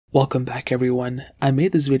Welcome back everyone. I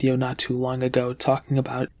made this video not too long ago talking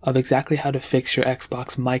about exactly how to fix your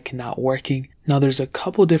Xbox mic not working. Now there's a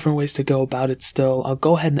couple different ways to go about it still. I'll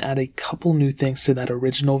go ahead and add a couple new things to that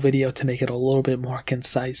original video to make it a little bit more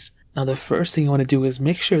concise. Now the first thing you want to do is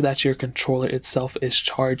make sure that your controller itself is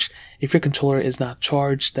charged. If your controller is not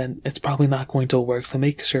charged, then it's probably not going to work, so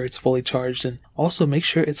make sure it's fully charged, and also make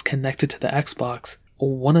sure it's connected to the Xbox.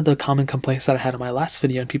 One of the common complaints that I had in my last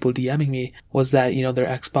video and people DMing me was that, their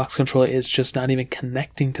Xbox controller is just not even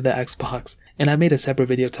connecting to the Xbox. And I made a separate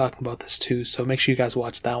video talking about this too, so make sure you guys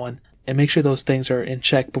watch that one. And make sure those things are in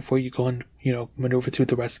check before you go and, maneuver through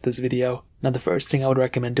the rest of this video. Now the first thing I would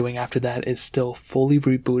recommend doing after that is still fully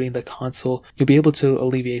rebooting the console. You'll be able to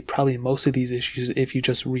alleviate probably most of these issues if you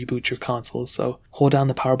just reboot your console. So hold down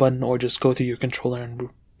the power button or just go through your controller and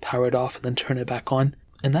power it off and then turn it back on.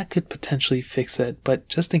 And that could potentially fix it, but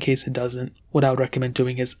just in case it doesn't, what I would recommend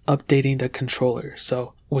doing is updating the controller.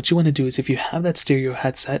 So what you want to do is, if you have that stereo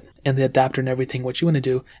headset and the adapter and everything, what you want to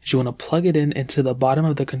do is you want to plug it in into the bottom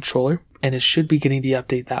of the controller, and it should be getting the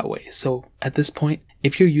update that way. So at this point,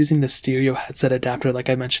 if you're using the stereo headset adapter like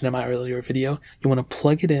I mentioned in my earlier video, you want to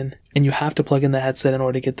plug it in, and you have to plug in the headset in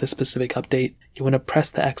order to get this specific update. You want to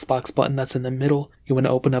press the Xbox button that's in the middle, you want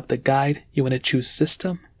to open up the guide, you want to choose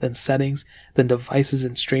System, then Settings, then Devices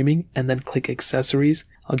and Streaming, and then click Accessories.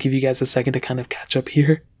 I'll give you guys a second to kind of catch up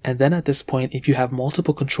here. And then at this point, if you have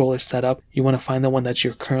multiple controllers set up, you want to find the one that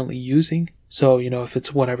you're currently using. So, if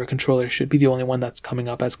it's whatever controller, it should be the only one that's coming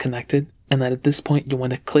up as connected. And then at this point, you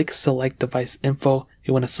want to click Select Device Info.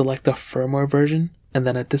 You want to select the firmware version. And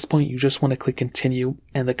then at this point, you just want to click Continue,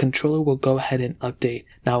 and the controller will go ahead and update.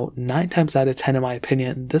 Now, 9 times out of 10, in my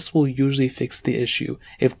opinion, this will usually fix the issue.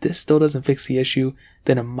 If this still doesn't fix the issue,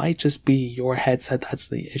 then it might just be your headset that's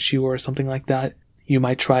the issue or something like that. You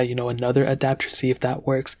might try, another adapter, see if that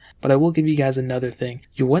works. But I will give you guys another thing.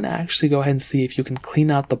 You want to actually go ahead and see if you can clean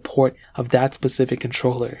out the port of that specific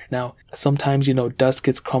controller. Now, sometimes, dust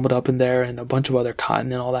gets crumbled up in there and a bunch of other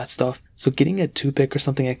cotton and all that stuff. So getting a toothpick or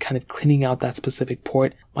something and kind of cleaning out that specific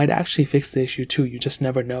port might actually fix the issue too. You just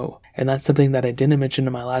never know. And that's something that I didn't mention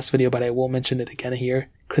in my last video, but I will mention it again here.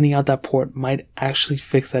 Cleaning out that port might actually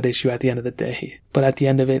fix that issue at the end of the day. But at the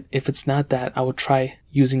end of it, if it's not that, I would try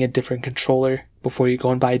using a different controller before you go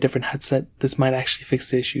and buy a different headset. This might actually fix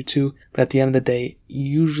the issue too. But at the end of the day,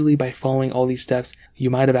 usually by following all these steps, you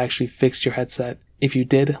might have actually fixed your headset. If you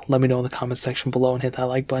did, let me know in the comment section below and hit that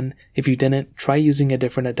like button. If you didn't, try using a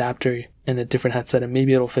different adapter and a different headset and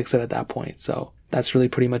maybe it'll fix it at that point. So that's really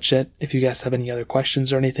pretty much it. If you guys have any other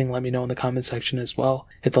questions or anything, let me know in the comment section as well.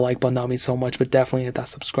 Hit the like button, that would mean so much, but definitely hit that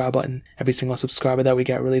subscribe button. Every single subscriber that we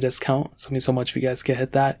get really does count, so it means so much if you guys can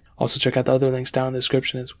hit that. Also check out the other links down in the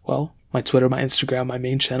description as well. My Twitter, my Instagram, my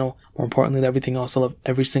main channel. More importantly than everything else, I love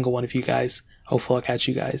every single one of you guys. Hopefully I'll catch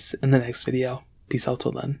you guys in the next video. Peace out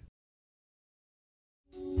till then.